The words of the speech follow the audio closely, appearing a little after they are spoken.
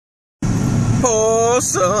Pour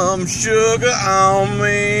some sugar on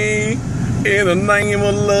me in the name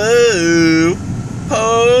of love.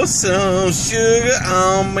 Pour some sugar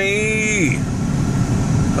on me.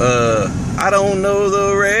 I don't know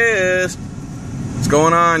the rest. What's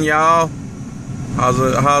going on, y'all? How's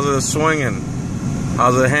it swinging?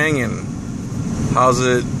 How's it hanging? How's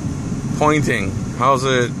it pointing? How's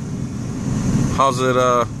it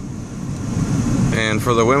and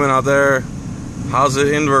for the women out there, how's it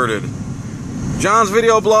inverted? John's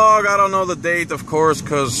video blog, I don't know the date, of course,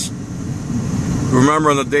 because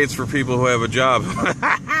remembering the dates for people who have a job.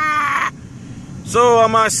 So on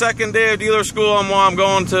my second day of dealer school, I'm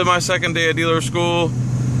going to my second day of dealer school.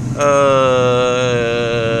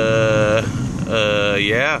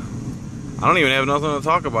 Yeah. I don't even have nothing to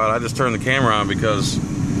talk about. I just turned the camera on because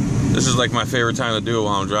this is like my favorite time to do it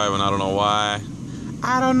while I'm driving. I don't know why.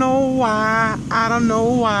 I don't know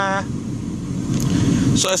why.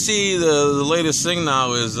 So I see the latest thing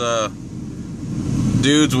now is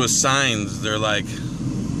dudes with signs. They're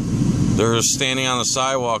standing on the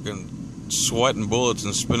sidewalk and sweating bullets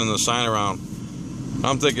and spinning the sign around.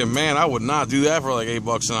 I'm thinking, man, I would not do that for like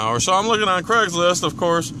 $8 an hour. So I'm looking on Craigslist, of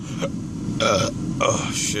course.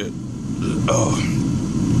 Oh shit. Oh,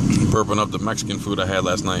 burping up the Mexican food I had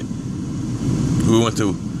last night. We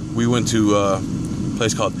went to a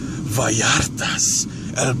place called Vallarta's,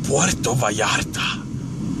 El Puerto Vallarta.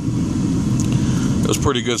 It was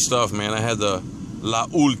pretty good stuff, man. I had the La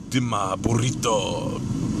Última Burrito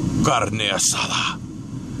Carne Asada.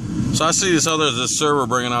 So I see this server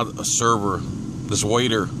bringing out this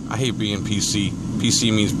waiter. I hate being PC.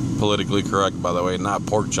 PC means politically correct, by the way, not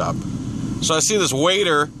pork chop. So I see this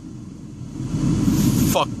waiter.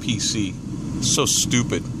 Fuck PC. It's so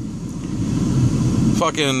stupid.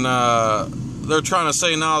 Fucking, they're trying to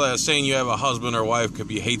say now that saying you have a husband or wife could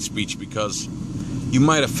be hate speech because you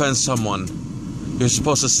might offend someone. You're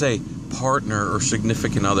supposed to say partner or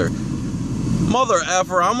significant other. Mother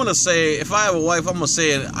effer, I'm gonna say, if I have a wife, I'm gonna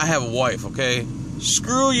say I have a wife, okay?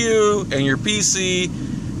 Screw you and your PC,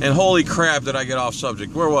 and holy crap did I get off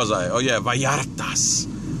subject. Where was I? Oh yeah, Vallartas.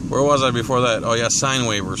 Where was I before that? Oh yeah, sign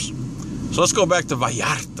waivers. So let's go back to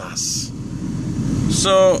Vallartas.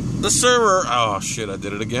 So the server, oh shit, I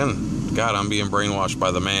did it again. God, I'm being brainwashed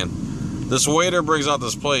by the man. This waiter brings out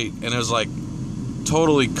this plate and it's like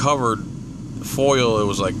totally covered foil. It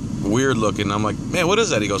was like weird looking. I'm like, man, what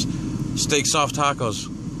is that? He goes, steak soft tacos.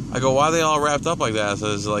 I go, why are they all wrapped up like that? I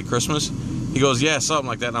said, is it like Christmas? He goes, yeah, something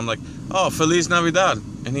like that. And I'm like, oh, Feliz Navidad.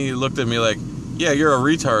 And he looked at me like, yeah, you're a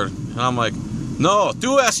retard. And I'm like, no,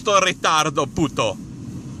 tú esto retardo, puto.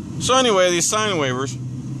 So anyway, these sign waivers.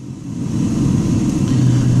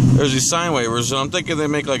 There's these sign waivers, and I'm thinking they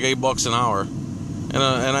make like $8 an hour. And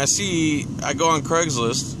I go on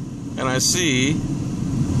Craigslist, and I see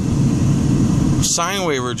sign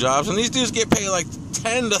waiver jobs, and these dudes get paid like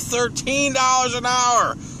 $10 to $13 an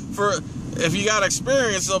hour. For if you got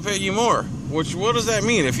experience, they'll pay you more. Which, what does that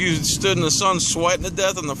mean? If you stood in the sun sweating to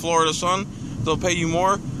death in the Florida sun, they'll pay you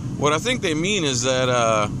more. What I think they mean is that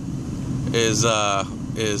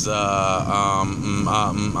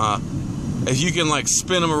if you can like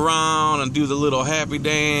spin them around and do the little happy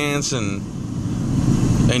dance and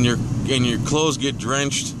your clothes get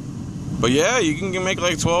drenched. But yeah, you can make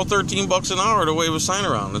like $12, $13 an hour to wave a sign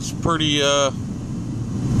around. It's pretty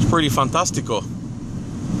fantastico.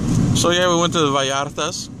 So yeah, we went to the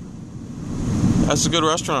Vallartas. That's a good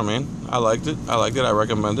restaurant, man. I liked it. I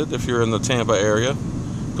recommend it. If you're in the Tampa area,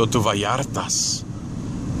 go to Vallartas.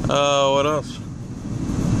 What else?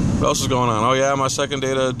 What else is going on? Oh yeah, my second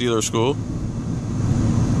day to dealer school.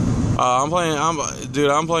 I'm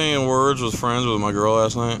playing Words with Friends with my girl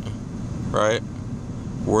last night. Right?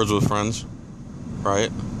 Words with Friends.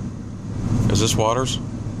 Right? Is this Waters?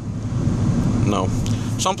 No.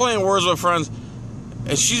 So I'm playing Words with Friends,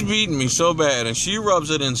 and she's beating me so bad, and she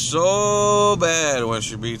rubs it in so bad when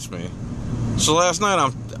she beats me. So last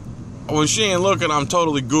night, when she ain't looking, I'm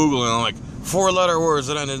totally Googling. I'm like, 4-letter words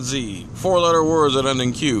that end in Z, 4-letter words that end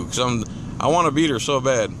in Q, because I want to beat her so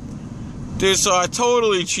bad, dude. So I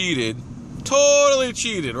totally cheated,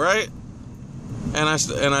 right? And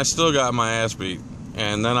I still got my ass beat.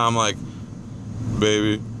 And then I'm like,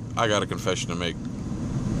 baby, I got a confession to make.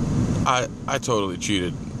 I totally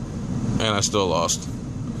cheated, and I still lost.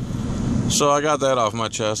 So I got that off my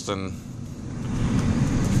chest, and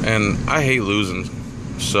I hate losing.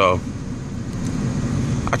 So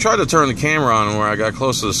I tried to turn the camera on where I got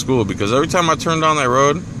close to the school, because every time I turn down that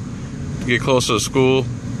road to get close to the school,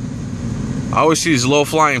 I always see these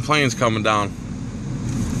low-flying planes coming down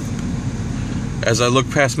as I look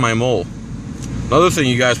past my mole. Another thing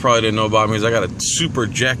you guys probably didn't know about me is I got a super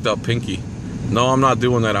jacked up pinky. No, I'm not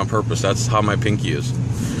doing that on purpose. That's how my pinky is.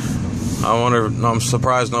 I'm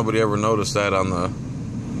surprised nobody ever noticed that on the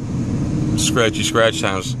scratchy scratch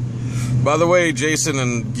times. By the way, Jason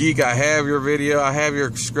and Geek, I have your video. I have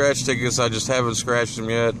your scratch tickets. I just haven't scratched them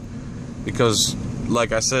yet because,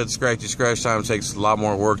 like I said, scratchy scratch time takes a lot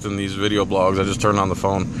more work than these video blogs. I just turned on the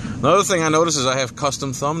phone. Another thing I noticed is I have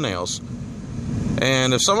custom thumbnails.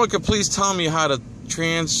 And if someone could please tell me how to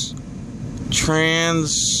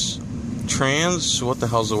what the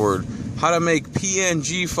hell's the word? How to make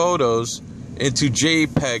PNG photos into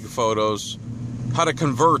JPEG photos. How to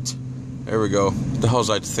convert. There we go. What the hell was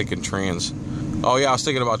I thinking trans? Oh yeah, I was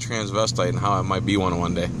thinking about transvestite and how I might be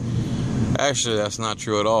one day. Actually, that's not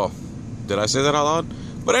true at all. Did I say that out loud?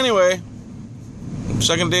 But anyway,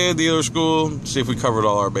 second day of dealer school. See if we covered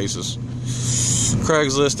all our bases.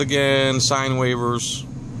 Craigslist again, sign waivers.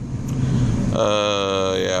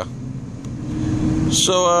 Yeah.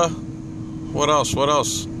 So, what else?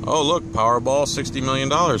 Oh, look, Powerball, $60 million.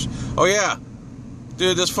 Oh, yeah.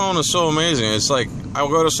 Dude, this phone is so amazing. It's like, I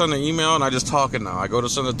go to send an email and I just talk it now. I go to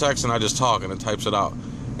send a text and I just talk and it types it out.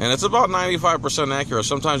 And it's about 95% accurate.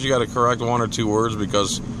 Sometimes you got to correct 1 or 2 words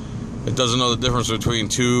because it doesn't know the difference between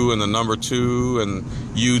 2 and the number 2 and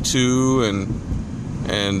U2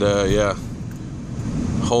 and yeah.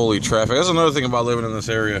 Holy traffic. That's another thing about living in this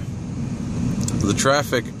area. The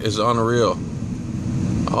traffic is unreal.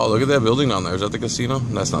 Oh, look at that building down there. Is that the casino?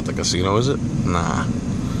 That's not the casino, is it? Nah.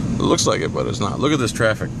 It looks like it, but it's not. Look at this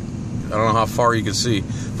traffic. I don't know how far you can see.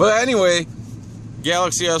 But anyway,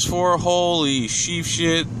 Galaxy S4, holy sheep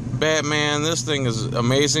shit, Batman. This thing is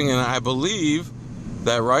amazing, and I believe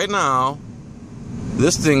that right now,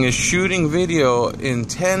 this thing is shooting video in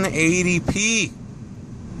 1080p.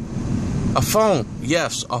 A phone.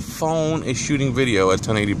 Yes, a phone is shooting video at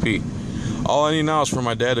 1080p. All I need now is for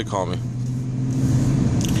my dad to call me.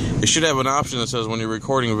 It should have an option that says when you're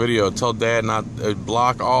recording a video, tell dad not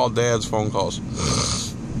block all dad's phone calls.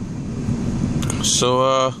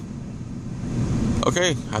 So,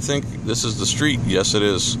 okay, I think this is the street. Yes, it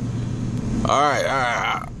is. All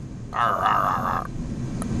right.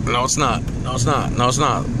 No, it's not.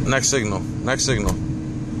 Next signal.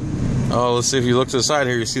 Oh, let's see if you look to the side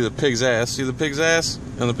here, you see the pig's ass. See the pig's ass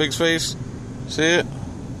and the pig's face? See it?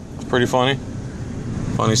 It's pretty funny.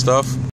 Funny stuff.